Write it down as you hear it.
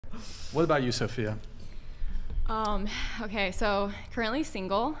What about you, Sophia? Okay, so currently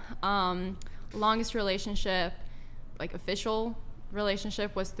single. Longest relationship, like official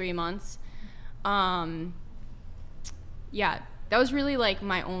relationship, was 3 months. Yeah, that was really like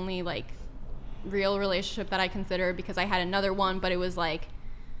my only like real relationship that I consider, because I had another one, but it was like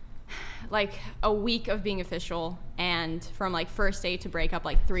a week of being official, and from like first date to breakup,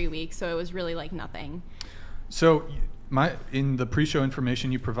 like 3 weeks. So it was really like nothing. So in the pre-show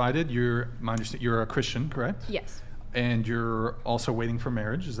information you provided, you're a Christian, correct? Yes. And you're also waiting for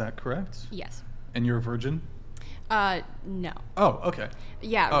marriage, is that correct? Yes. And you're a virgin? No. Oh, okay.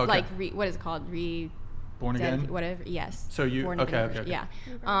 Yeah, oh, okay. like what is it called? Born again? Whatever. Yes. So you okay. Yeah.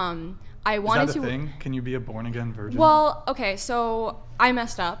 I wanted is that a to. thing? Can you be a born again virgin? Well, okay. So I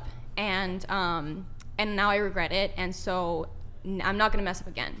messed up, and now I regret it, and so I'm not gonna mess up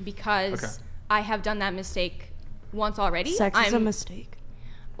again, because I have done that mistake once already. Sex is a mistake.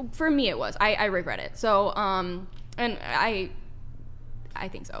 For me, it was. I regret it. So and I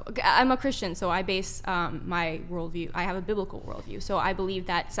think so. I'm a Christian, so I base my worldview. I have a biblical worldview, so I believe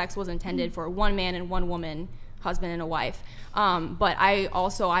that sex was intended for one man and one woman, husband and a wife. But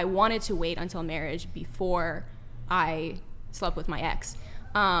I wanted to wait until marriage before I slept with my ex,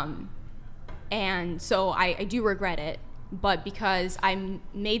 and so I do regret it. But because I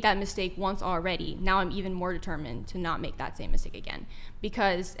made that mistake once already, now I'm even more determined to not make that same mistake again.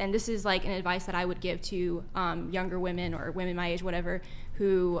 Because, and this is like an advice that I would give to younger women or women my age, whatever,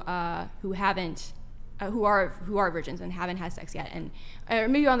 who are virgins and haven't had sex yet, and or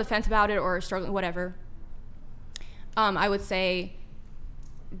maybe on the fence about it or struggling, whatever. I would say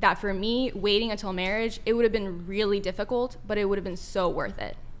that for me, waiting until marriage, it would have been really difficult, but it would have been so worth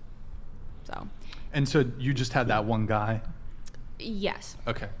it. So. And so you just had that one guy? Yes.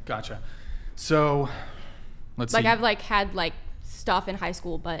 Okay, gotcha. So let's see. Like I've like had like stuff in high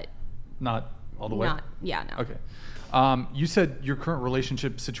school, but not all the way? No. Okay. You said your current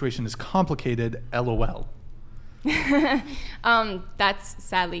relationship situation is complicated, LOL. That's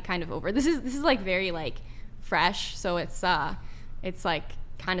sadly kind of over. This is like very like fresh, so it's like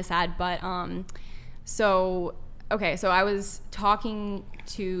kind of sad, but so I was talking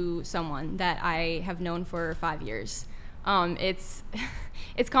to someone that I have known for 5 years. It's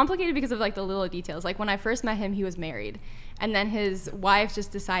complicated because of like the little details. Like when I first met him, he was married, and then his wife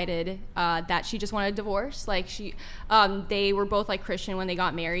just decided that she just wanted a divorce. Like they were both like Christian when they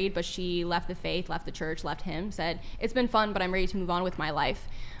got married, but she left the faith, left the church, left him, said, "It's been fun, but I'm ready to move on with my life."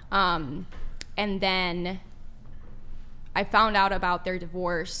 And then I found out about their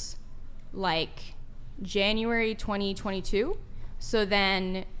divorce like January 2022. So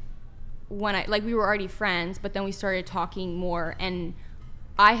then when we were already friends, but then we started talking more, and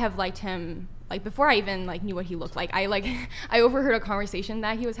I have liked him like before I even like knew what he looked like. I overheard a conversation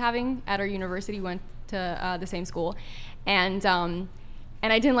that he was having at our university. We went to the same school, and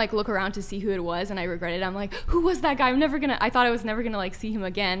I didn't like look around to see who it was, and I regretted it. I'm like, who was that guy? I thought I was never gonna like see him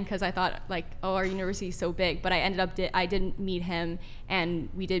again, because I thought like, oh, our university is so big. But I didn't meet him, and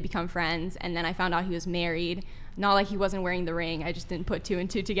we did become friends, and then I found out he was married. Not like he wasn't wearing the ring, I just didn't put two and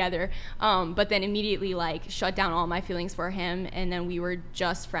two together. But then immediately like shut down all my feelings for him, and then we were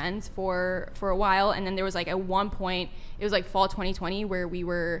just friends for a while. And then there was like at one point, it was like fall 2020, where we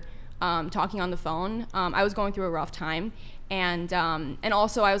were talking on the phone. I was going through a rough time, and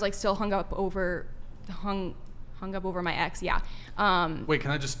also I was like still hung up over my ex. Yeah. Wait,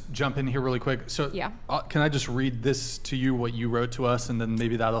 can I just jump in here really quick? So yeah. Can I just read this to you, what you wrote to us, and then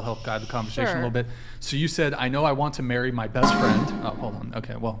maybe that'll help guide the conversation a little bit. So you said, "I know I want to marry my best friend." Oh, hold on.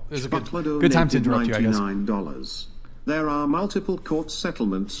 Okay, well, it was a good time to interrupt you, I guess. $99. There are multiple court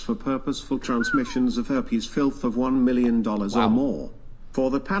settlements for purposeful transmissions of herpes filth of $1 million or more.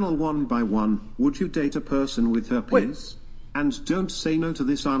 For the panel 1 by 1, would you date a person with herpes? Wait. And don't say no to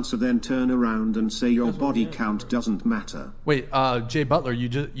this answer, then turn around and say your body count doesn't matter. Wait, Jay Butler,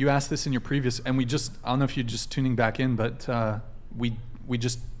 you asked this in your previous, and I don't know if you're just tuning back in, but we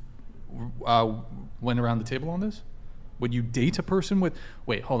just went around the table on this. Would you date a person with?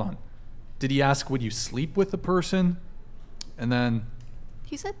 Wait, hold on. Did he ask, would you sleep with a person? And then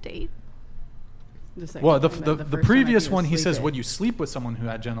he said date. The previous one, he says, would you sleep with someone who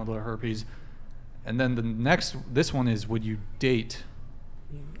had genital herpes? And then this one is, would you date?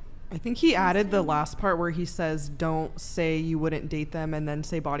 I think he added the last part where he says, don't say you wouldn't date them and then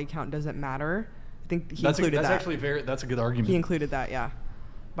say body count doesn't matter. I think he included that. That's a good argument. He included that, yeah.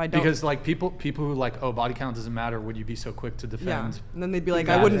 by don't. Because like people who like, oh, body count doesn't matter. Would you be so quick to defend? And then they'd be like,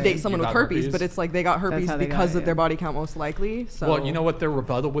 that I wouldn't date you someone with got herpes, herpes? but it's like they got herpes how they got because it, of their body count most likely. So Well, you know what their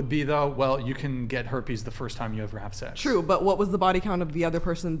rebuttal would be though? Well, you can get herpes the first time you ever have sex. True, but what was the body count of the other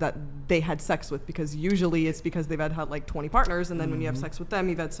person that they had sex with? Because usually it's because they've had like 20 partners, and then when you have sex with them,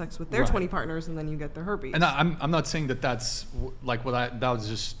 you've had sex with their Right. 20 partners, and then you get their herpes. And I'm not saying that that's like that was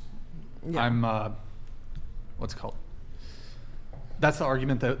just Yeah. I'm what's it called? That's the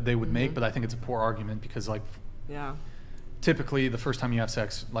argument that they would make, but I think it's a poor argument because like Yeah. typically the first time you have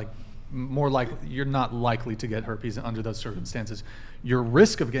sex, like more like you're not likely to get herpes under those circumstances. Your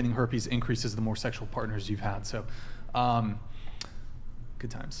risk of getting herpes increases the more sexual partners you've had. So,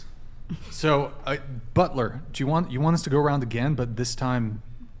 good times. So, Butler, do you want us to go around again, but this time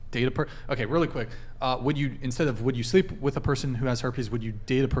date a Okay, really quick. Would you would you sleep with a person who has herpes? Would you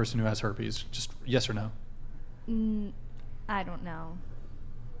date a person who has herpes? Just yes or no. I don't know.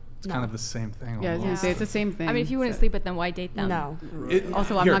 It's kind of the same thing. Yeah, I was gonna almost. say it's the same thing. I mean, if you wouldn't sleep with them, why date them? No.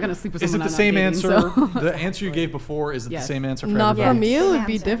 Also, I'm Here, not gonna sleep with Is it someone the I'm same not dating, answer? so- The answer you gave before is it Yes. the same answer for Not for everybody? me, it would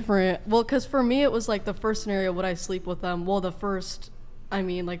be Answer. different. Well, because for me, it was like the first scenario, would I sleep with them? Well, the first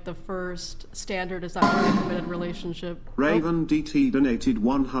standard is that we're in a committed relationship. Raven DT donated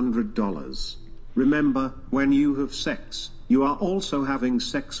 $100. Remember, when you have sex, you are also having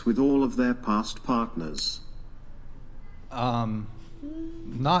sex with all of their past partners.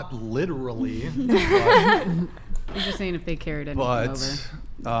 Not literally, I'm just saying if they carried anything but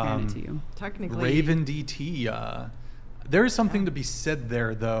over, hand it to you. Technically. Raven DT. There is something to be said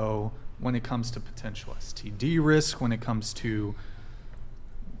there, though, when it comes to potential STD risk, when it comes to,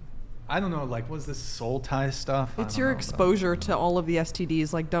 I don't know, like, what's this soul tie stuff? I It's don't your know, though. exposure to all of the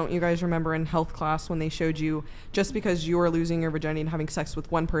STDs. Like, don't you guys remember in health class when they showed you just because you are losing your virginity and having sex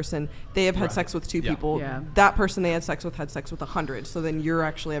with one person, they have had Right. sex with two Yeah. people. Yeah. That person they had sex with 100. So then you're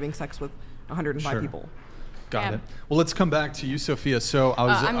actually having sex with 105 Sure. people. Got Yeah. it. Well, let's come back to you, Sophia. So I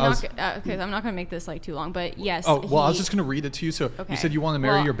was. I'm I was not okay. So I'm not gonna make this like too long, but yes. oh well, I was he- just going to read it to you. So Okay. you said you want to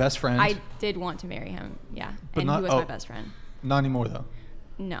marry Well, your best friend. I did want to marry him, yeah, But and not- he was oh. my best friend. Not anymore, though.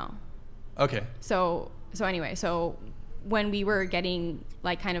 No. Okay. So anyway, so when we were getting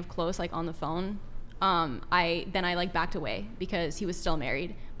like kind of close, like on the phone, I like backed away because he was still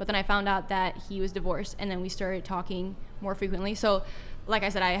married. But then I found out that he was divorced, and then we started talking more frequently. So, like I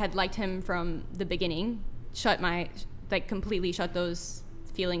said, I had liked him from the beginning, completely shut those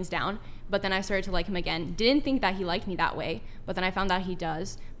feelings down. But then I started to like him again. Didn't think that he liked me that way, but then I found out he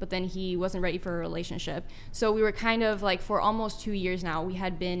does. But then he wasn't ready for a relationship. So we were kind of like, for almost 2 years now, we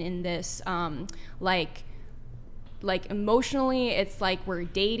had been in this like emotionally, it's like we're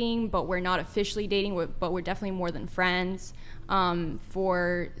dating, but we're not officially dating, but we're definitely more than friends.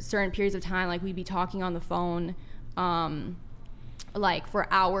 For certain periods of time, like we'd be talking on the phone like for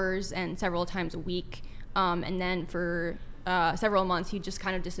hours and several times a week. And then for several months, he'd just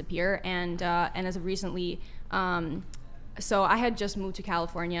kind of disappear. And as of recently, so I had just moved to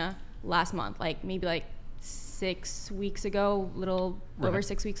California last month, like maybe like 6 weeks ago, over Right.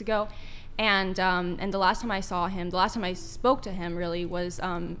 6 weeks ago. And the last time I saw him, the last time I spoke to him really was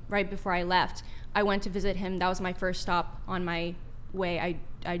right before I left. I went to visit him. That was my first stop on my way.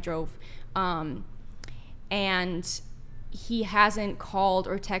 I drove. And he hasn't called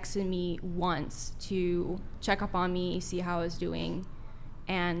or texted me once to check up on me, see how I was doing.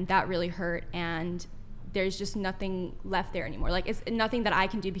 And that really hurt. And there's just nothing left there anymore. Like, it's nothing that I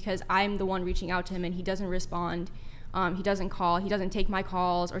can do because I'm the one reaching out to him and he doesn't respond. He doesn't call. He doesn't take my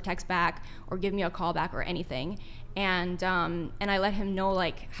calls or text back or give me a call back or anything. And I let him know,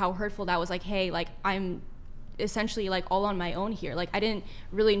 like, how hurtful that was. Like, hey, like, I'm essentially, like, all on my own here. Like, I didn't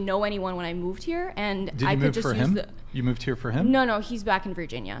really know anyone when I moved here. And Did I you could move just for use him? the... You moved here for him? No, he's back in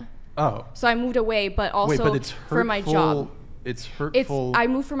Virginia. Oh. So I moved away, but also Wait, but it's hurtful. for my job. It's hurtful. I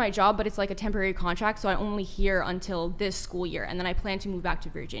moved for my job, but it's like a temporary contract, so I'm only here until this school year, and then I plan to move back to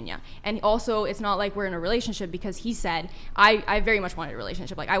Virginia. And also, it's not like we're in a relationship because he said, I very much wanted a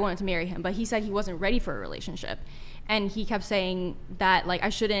relationship. Like, I wanted to marry him, but he said he wasn't ready for a relationship. And he kept saying that, like, I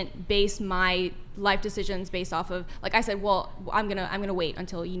shouldn't base my life decisions based off of, like, I said, well, I'm gonna wait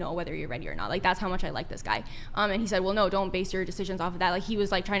until you know whether you're ready or not. Like, that's how much I like this guy. And he said, well, no, don't base your decisions off of that. Like, he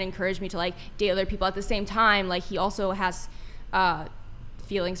was like trying to encourage me to like date other people at the same time. Like, he also has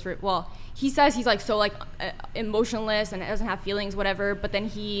feelings for, well, he says he's like so like emotionless and doesn't have feelings, whatever. But then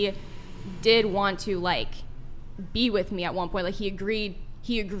he did want to like be with me at one point. Like, he agreed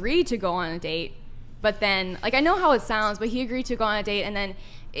to go on a date. But then, like, I know how it sounds, but he agreed to go on a date, and then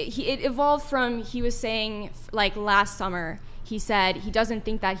it evolved from, he was saying, like, last summer, he said he doesn't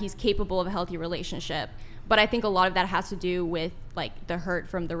think that he's capable of a healthy relationship. But I think a lot of that has to do with like the hurt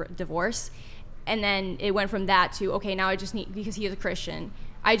from the divorce. And then it went from that to, okay, now I just need, because he is a Christian,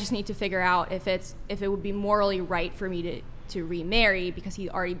 I just need to figure out if it would be morally right for me to remarry, because he's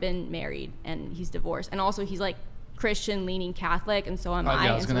already been married and he's divorced. And also he's like Christian leaning Catholic, and so am I.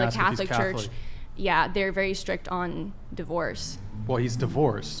 Yeah, I was and so the Catholic Church, yeah, they're very strict on divorce. Well, he's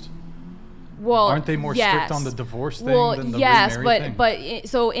divorced. Well, aren't they more yes. strict on the divorce thing than the remarry thing? But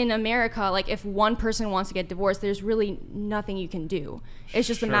so in America, like if one person wants to get divorced, there's really nothing you can do. It's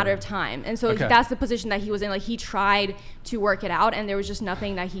just a matter of time. And so that's the position that he was in. Like he tried to work it out, and there was just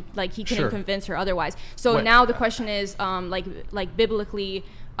nothing that he couldn't convince her otherwise. So now the question is, like biblically,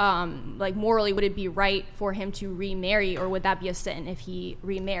 like morally, would it be right for him to remarry, or would that be a sin if he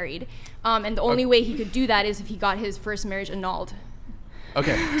remarried? And the only way he could do that is if he got his first marriage annulled.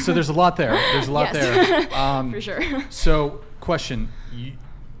 Okay, so there's a lot there. There's a lot Yes. there. For sure. So, question: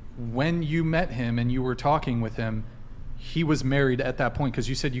 when you met him and you were talking with him, he was married at that point, because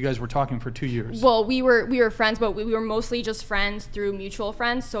you said you guys were talking for 2 years. Well, we were friends, but we were mostly just friends through mutual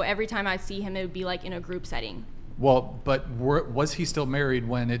friends. So every time I'd see him, it would be like in a group setting. Well, but was he still married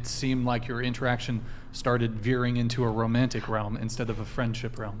when it seemed like your interaction started veering into a romantic realm instead of a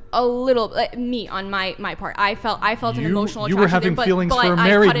friendship realm? A little, me on my part, I felt an emotional attraction. You were having feelings for a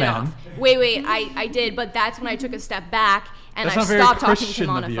married man. Wait, I did, but that's when I took a step back and That's I not very stopped talking to Christian him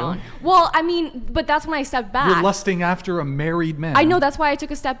on of the you. phone. Well, I mean, but that's when I stepped back. You're lusting after a married man. I know, that's why I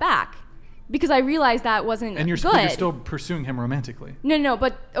took a step back, because I realized that wasn't And you're good. still pursuing him romantically. No,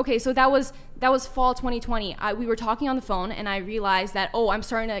 but okay, so that was fall 2020. We were talking on the phone, and I realized that, I'm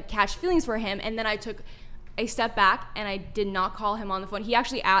starting to catch feelings for him, and then I took a step back, and I did not call him on the phone. He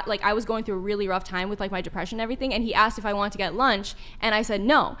actually, I was going through a really rough time with like my depression and everything, and he asked if I wanted to get lunch, and I said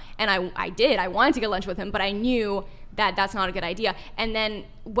no, and I did. I wanted to get lunch with him, but I knew that that's not a good idea. And then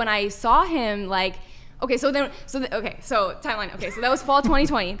when I saw him, like, so timeline. Okay, so that was fall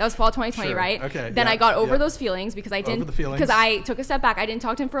 2020. That was fall 2020, Sure. right? Okay, Then yeah, I got over yeah. those feelings because I didn't, Over the feelings. because I took a step back. I didn't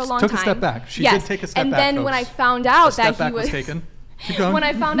talk to him for a long Took time. a step back. She did take a step and back, then when I folks. found out Step that back he was taken. Keep going. when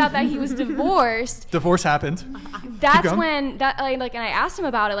I found out that he was divorced, Divorce happened. that's going. when and I asked him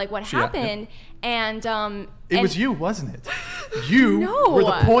about it, like what Yeah, yeah. happened, and It was you, wasn't it? You No. were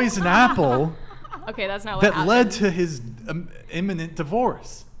the poison apple Okay, that's not what that happened. led to his imminent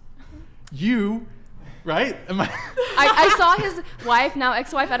divorce. You, right? I saw his wife, now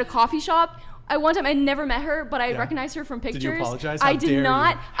ex-wife, at a coffee shop. One time I never met her, but I Yeah. recognized her from pictures. Did you apologize? I How did dare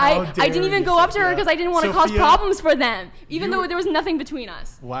not. you? How I dare didn't even you, go up to her Sophia? because I didn't want to cause Sophia, problems for them, even you- though there was nothing between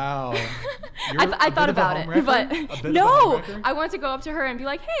us. Wow. I thought about it, but no, I I wanted to go up to her and be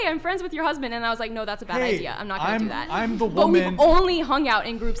like, "Hey, I'm friends with your husband," and I was like, "No, that's a bad Hey, idea. I'm not going to do that." I'm the But we've woman. only hung out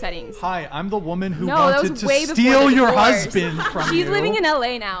in group settings. Hi, I'm the woman who No, that wanted was to way before steal the your divorce. husband from She's you. living in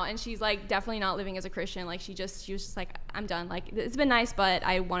LA now, and she's like definitely not living as a Christian. Like she was just like, I'm done. Like it's been nice, but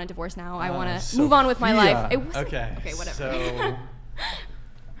I want a divorce now. I want to move on with my life. It was Okay, whatever. So,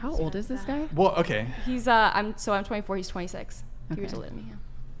 How old is this guy? well, okay. He's I'm 24. He's 26. 2 years Okay. older than me. Yeah.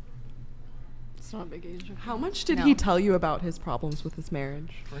 It's not a big age. How much did No. he tell you about his problems with his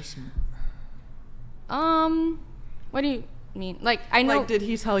marriage? First, What do you mean? Like I know. Like, did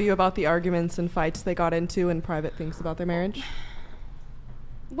he tell you about the arguments and fights they got into and private things about their marriage?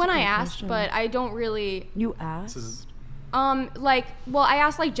 when I asked, but I don't really. You this asked? is Like, well, I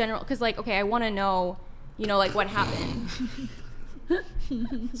asked like general, because like, okay, I want to know, like what happened.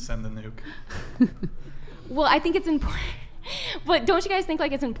 send the nuke. Well, I think it's important. But don't you guys think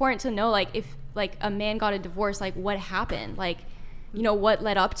like it's important to know like if like a man got a divorce, like what happened? Like, what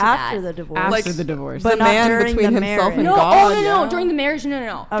led up to After that? the divorce. After Like, the divorce. The not man during between the himself and marriage. God. no, yeah. during the marriage,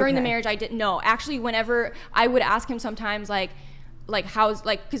 no. During the Okay. marriage, I didn't know. Actually, whenever I would ask him sometimes, like how's,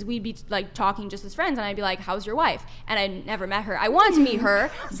 like, because we'd be like talking just as friends, and I'd be like, how's your wife? And I never met her. I wanted to meet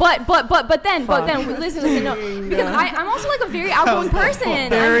her, but then listen, no, because I'm also like a very outgoing person.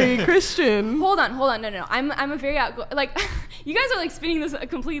 Very Christian. Hold on, no. I'm a very outgoing, like, you guys are like spinning this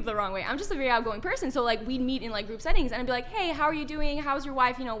completely the wrong way. I'm just a very outgoing person. So like we'd meet in like group settings, and I'd be like, hey, how are you doing? How's your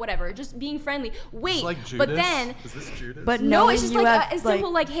wife? Whatever, just being friendly. Wait, It's like Judas. but then. Is this Judas? But No, knowing it's just you like have, a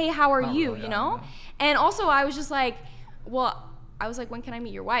simple like, hey, how are Not you? really, You I know? don't know. And also, I was just like, well, I was like, when can I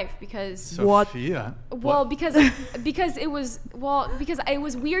meet your wife? Because Sophia. well, What? because it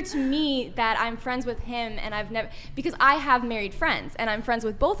was weird to me that I'm friends with him, and because I have married friends, and I'm friends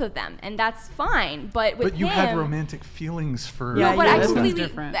with both of them, and that's fine. But with But you him, had romantic feelings for. Yeah, no, but yeah, I that sounds completely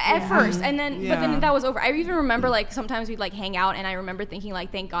different. at first, and then but Yeah. then that was over. I even remember like sometimes we'd like hang out, and I remember thinking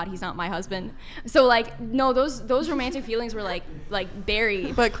like, thank God he's not my husband. So like, no, those romantic feelings were like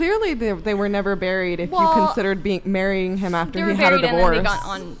buried. But clearly they were never buried if you Well, considered marrying him after They were he had a buried, and divorce. then they got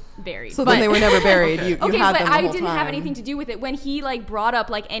varied. So but, then they were never buried. You okay, had but them the I whole didn't have time. anything to do with it. When he like brought up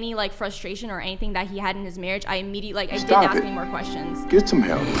like any like frustration or anything that he had in his marriage, I immediately like I didn't ask any more questions. Get some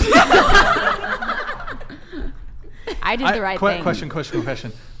help. I did the right thing.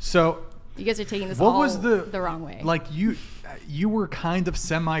 Question. So You guys are taking this what all was the wrong way. Like you were kind of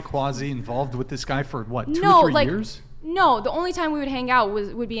semi-quasi involved with this guy for what, 2 no, or 3 like, years? No, the only time we would hang out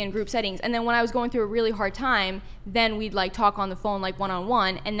would be in group settings, and then when I was going through a really hard time, then we'd like talk on the phone like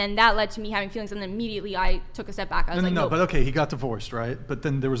one-on-one, and then that led to me having feelings, and then immediately I took a step back. I was No, nope. but okay, he got divorced, right? But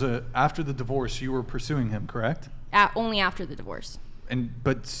then there was after the divorce, you were pursuing him, correct? Only after the divorce.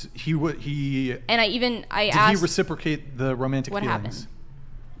 But he And I did asked, he reciprocate the romantic what feelings? happened?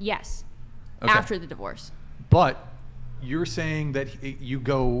 Yes, Okay. after the divorce. But you're saying that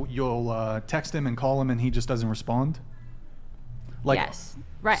you'll text him and call him, and he just doesn't respond? Like, yes,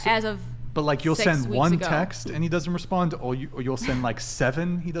 right. As of but like you'll 6 send weeks one ago. text and he doesn't respond, or you'll send like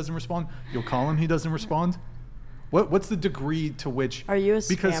 7, he doesn't respond. You'll call him, he doesn't respond. What's the degree to which? Are you a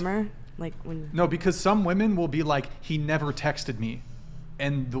because, scammer? Like when? No, because some women will be like, he never texted me,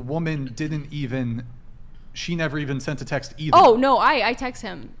 and the woman she never even sent a text either. Oh no, I text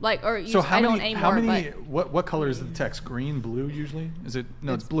him So how I many? don't anymore. How many? But What color is the text? Green, blue, usually? Is it?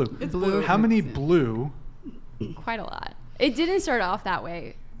 No, it's blue. It's blue. How many blue? quite a lot. It didn't start off that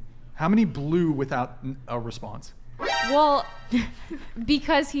way. How many blue without a response? Well,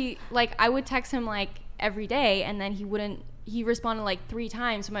 because I would text him like every day, and then he responded like 3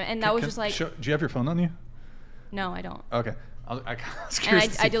 times, and that was just like, do you have your phone on you? no, I don't. Okay. I was And curious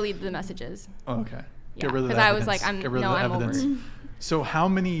to see. I deleted the messages. Oh, okay. Yeah, Get rid of the 'cause I was evidence. like, I'm Get rid of the over evidence. it. So how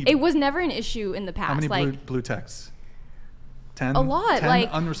many? It was never an issue in the past. How many like blue texts? 10? A lot, 10 like-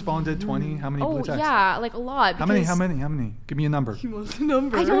 unresponded. 20. How many blue oh texts? yeah, like a lot. How many? because How many? Give me a number. He wants the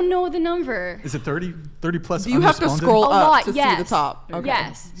number. I don't know the number. Is it 30? 30 plus. Do you have to unresponded? scroll A up lot, to yes. see the top? Okay.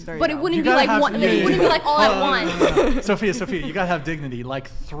 Yes, There you but go. it wouldn't You be gotta like have- one. yeah, It wouldn't be like all at once. Sophia, you gotta have dignity. Like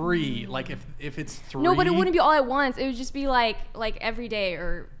 3. Like if it's 3. No, but it wouldn't be all at once. It would just be like every day,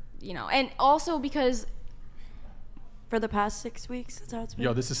 or and also because For the past 6 weeks, that's how it's been.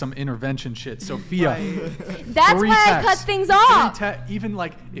 Yo, this is some intervention shit. Sophia. that's 3 why I cut texts. things 3 off. even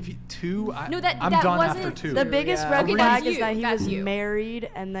like if you 2, No, that- I'm that done wasn't after 2. The biggest Yeah. red Okay, flag that's is you. that he That's was you. married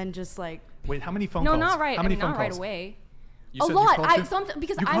and then just like. Wait, how many phone No, calls? not right. How many phone not right calls? away. You A said you lot. called him?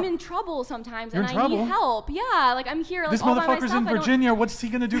 Because You I'm call- in trouble sometimes, You're and in I trouble? need help. Yeah, like I'm here. Like, This all by motherfucker's myself. in I don't- Virginia. What's he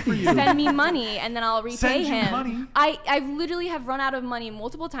gonna do for you? Send me money, and then I'll repay Send you him. money? I literally have run out of money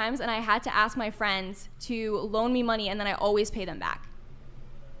multiple times, and I had to ask my friends to loan me money, and then I always pay them back.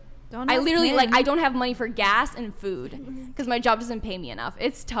 Don't I ask literally him. I don't have money for gas and food because my job doesn't pay me enough.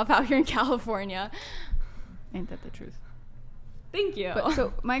 It's tough out here in California. Ain't that the truth? Thank you. But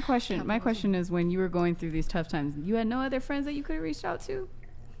so my question is, when you were going through these tough times, you had no other friends that you could have reached out to,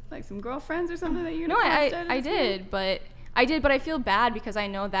 like some girlfriends or something that you No, I did, but I feel bad because I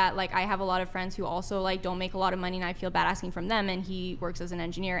know that like I have a lot of friends who also like don't make a lot of money, and I feel bad asking from them. And he works as an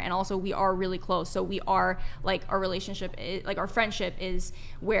engineer, and also we are really close, so we are like our relationship is, like our friendship is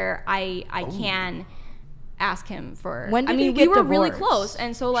where I can ask him for. When did I mean, you we get were really divorced? close,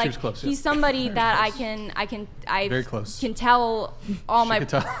 and so like was close, yeah. he's somebody that I Very close. can tell all my could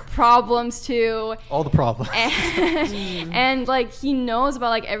tell. problems to. All the problems. And like he knows about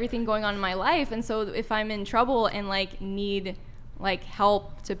like everything going on in my life, and so if I'm in trouble and like need like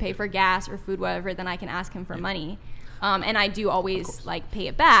help to pay for gas or food, whatever, then I can ask him for money, and I do always like pay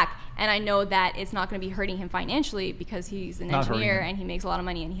it back, and I know that it's not going to be hurting him financially because he's an Not hurting engineer him. and he makes a lot of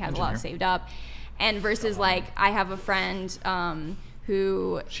money and he has a lot Engineer. saved up, and versus like I have a friend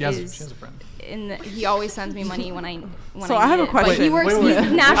who She has is a friend. he always sends me money when I So I have need a it. But question. he works. Wait.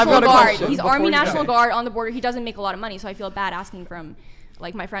 He's National got a Guard. question He's before Army you National go. Guard on the border. He doesn't make a lot of money, so I feel bad asking from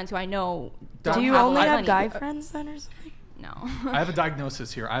like my friends who I know don't Do you have a only lot of have money. guy friends then or something? No. I have a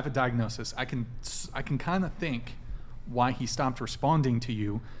diagnosis here. I can kind of think why he stopped responding to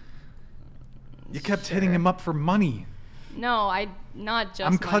you. You kept hitting him up for money. No, I not just.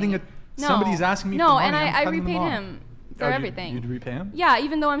 I'm cutting money. it. Somebody's asking me no, for money. and I'm I cutting them repaid off. him for Oh, everything. You'd repay him? Yeah,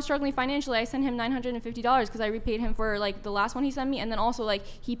 even though I'm struggling financially, I sent him $950 because I repaid him for like the last one he sent me, and then also like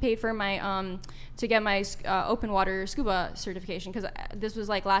he paid for my to get my open water scuba certification because this was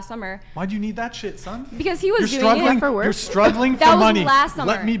like last summer Why'd you need that shit, son? because he was You're doing struggling it for work. You're struggling That for was money. last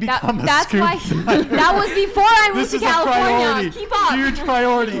summer. Let me become a That's scuba why. diver. That was before I moved This to is a California. priority. Keep up. Huge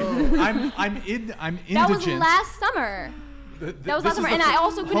priority. I'm indigent. That was last summer. That was last summer, and I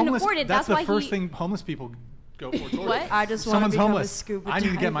also couldn't afford it. That's That's the why first thing homeless people go for it. What? I just want to Someone's become homeless. a scuba I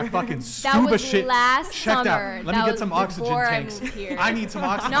need to get my diver. fucking That scuba was shit last checked summer. out. Let me That get was some oxygen before I tanks. moved here. I need some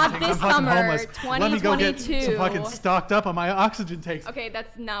oxygen Not tanks. this I'm fucking summer, homeless. Let me go get 2022. some fucking stocked up on my oxygen tanks. Okay,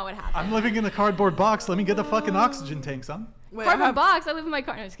 that's not what happened. I'm living in a cardboard box. Let me get the fucking oxygen tanks, son. Wait, Cardboard box. I live in my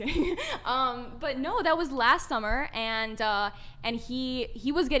car. No, just kidding. But no, that was last summer, and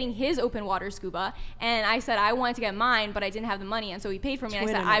he was getting his open water scuba, and I said I wanted to get mine, but I didn't have the money, and so he paid for me. And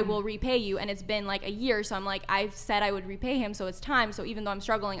I said I will repay you, and it's been like a year, so I'm like I said I would repay him, so it's time. So even though I'm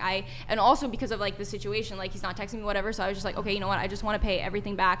struggling, and also because of like the situation, like he's not texting me, whatever. So I was just like, okay, you know what? I just want to pay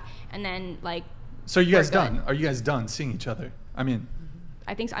everything back, and then like. So you guys we're good. done? Are you guys done seeing each other? I mean.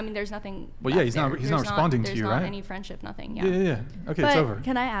 I think so. I mean, there's nothing. Well, yeah, left there. he's not responding to you, There's right? not any friendship, nothing. Yeah. Yeah. Okay, But it's over.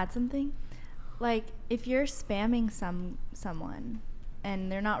 can I add something? Like, if you're spamming someone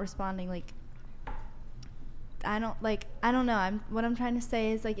and they're not responding, like, I don't know. What I'm trying to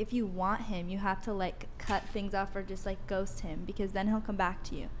say is, like, if you want him, you have to like cut things off or just like ghost him, because then he'll come back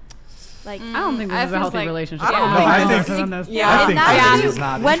to you. Like, I don't think this I is a feel healthy like- relationship. I don't Yeah. think I this think- on this. Yeah. I think not that to- is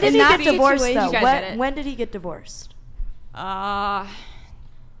not. When did In he that get divorced situation- though? You guys get it. When did he get divorced?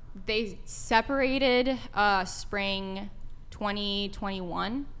 They separated spring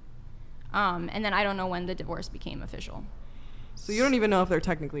 2021, and then I don't know when the divorce became official. So you don't even know if they're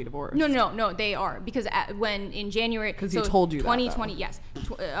technically divorced. No, they are, because when in January, 'Cause he told you that, 2020, though.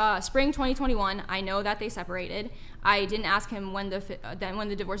 yes, spring 2021. I know that they separated. I didn't ask him when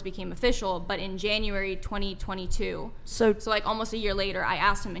the divorce became official, but in January 2022. So So like almost a year later, I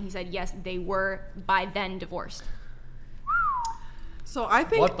asked him, and he said yes, they were by then divorced. So I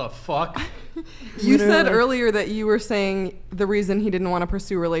think What the fuck? you said earlier that you were saying the reason he didn't want to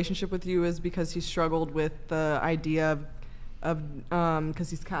pursue a relationship with you is because he struggled with the idea of because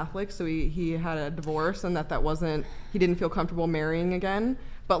he's Catholic, so he had a divorce, and that wasn't, he didn't feel comfortable marrying again.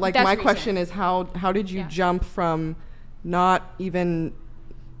 But like That's my recent. question is how did you Yeah. jump from not even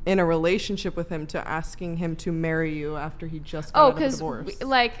in a relationship with him to asking him to marry you after he just got out of a because divorce?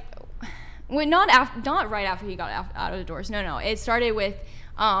 not right after he got out of the divorce. No. It started with,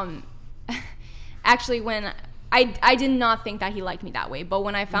 actually when I did not think that he liked me that way. But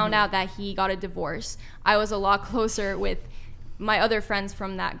when I found out that he got a divorce, I was a lot closer with my other friends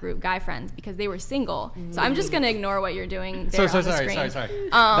from that group, guy friends, because they were single. So I'm just gonna ignore what you're doing there on the screen. Sorry.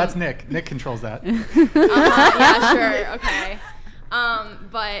 That's Nick. Nick controls that. Yeah, sure, okay.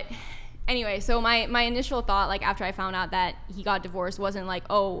 But anyway, so my initial thought, like after I found out that he got divorced, wasn't like,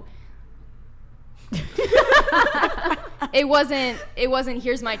 oh, it wasn't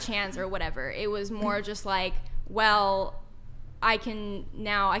here's my chance or whatever. It was more just like, well, I can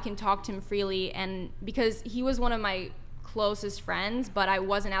talk to him freely, and because he was one of my closest friends, but I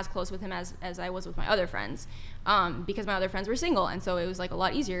wasn't as close with him as I was with my other friends, because my other friends were single, and so it was like a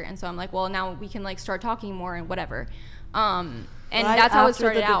lot easier. And so I'm like, well, now we can like start talking more and whatever. And that's how it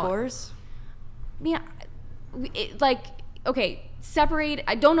started out. Divorce? Yeah, separate.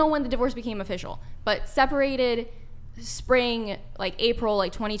 I don't know when the divorce became official, but separated spring, like April,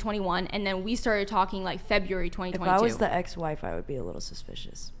 like 2021, and then we started talking like February 2022. If I was the ex-wife, I would be a little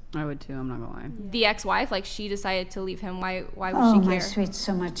suspicious. I would too. I'm not gonna lie. The ex-wife, like she decided to leave him. Why would Oh, she my care? sweet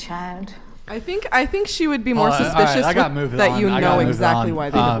summer child. I think she would be more All right, suspicious I got with- moving that on. you I know gotta move exactly on. why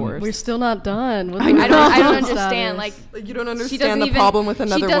they divorced. We're still not done. I don't understand. Like Like, you don't doesn't understand the even- problem with she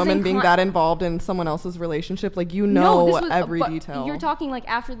another doesn't woman being cli- that involved in someone else's relationship. Like, you no, know this was, every but detail. You're talking like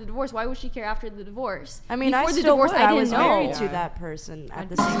after the divorce. Why would she care after the divorce? I mean, Before I the still divorce, would. I I didn't was know. married to that person at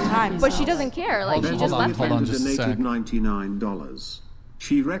the same time. But so- she doesn't care. Like she Hold just on, left hold him. on just a donated sec. $99.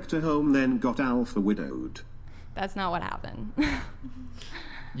 She wrecked a home, then got alpha widowed. That's not what happened.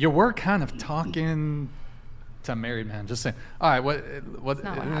 You were kind of talking to a married man. Just saying. All right. What?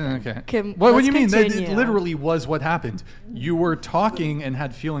 not what happened. Okay. Kim, What do let's you mean? That continue. it literally was what happened. You were talking and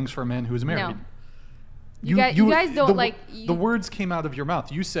had feelings for a man who was married. No. You guys don't like. The words came out of your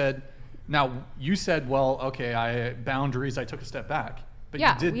mouth. You said, well, okay, boundaries. I took a step back. But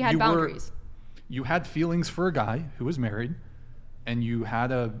Yeah, you did. we had boundaries. You had feelings for a guy who was married, and you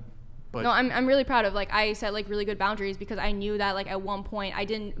had a. But No, I'm really proud of, like, I set like really good boundaries because I knew that like at one point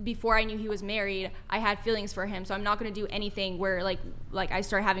before I knew he was married, I had feelings for him. So I'm not going to do anything where like I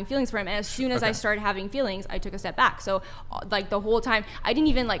started having feelings for him. And as soon as I Okay. started having feelings, I took a step back. So like the whole time I didn't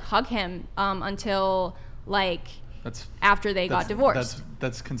even like hug him until like that's after they got divorced.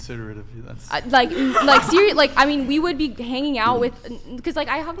 That's considerate of you. That's Like serious, like I mean we would be hanging out with, because like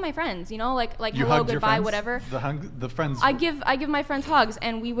I hug my friends, you know, like you hello, hugged your goodbye, friends? whatever. The friends. I give my friends hugs,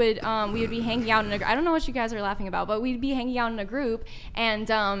 and we would be hanging out in a. I don't know what you guys are laughing about, but we'd be hanging out in a group, and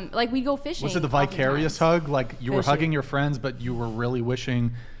like we'd go fishing. Was it the vicarious oftentimes. hug? Like you were Fishing. hugging your friends, but you were really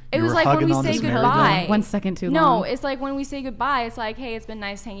wishing It You was were like when hugging we on say this married goodbye. man? 1 second too No, long. it's like when we say goodbye, it's like, hey, it's been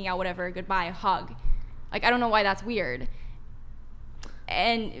nice hanging out, whatever, goodbye, hug. Like, I don't know why that's weird.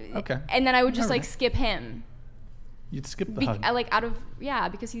 And and then I would just like skip him. You'd skip the hug.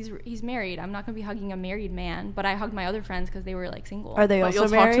 Like because he's married. I'm not gonna be hugging a married man, but I hugged my other friends because they were like single. Are they But also you'll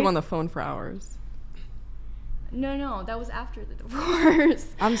married? talk to him on the phone for hours. No, that was after the divorce.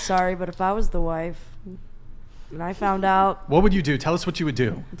 I'm sorry, but if I was the wife and I found out, What would you do? Tell us what you would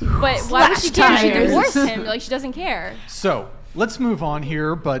do. But why would she care? She tires. divorced him. Like, she doesn't care. So let's move on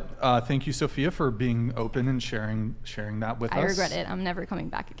here. But thank you, Sophia, for being open and sharing that with us. I regret it. I'm never coming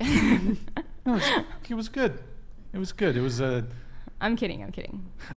back again. No, it was good. It was good. It was a. I'm kidding.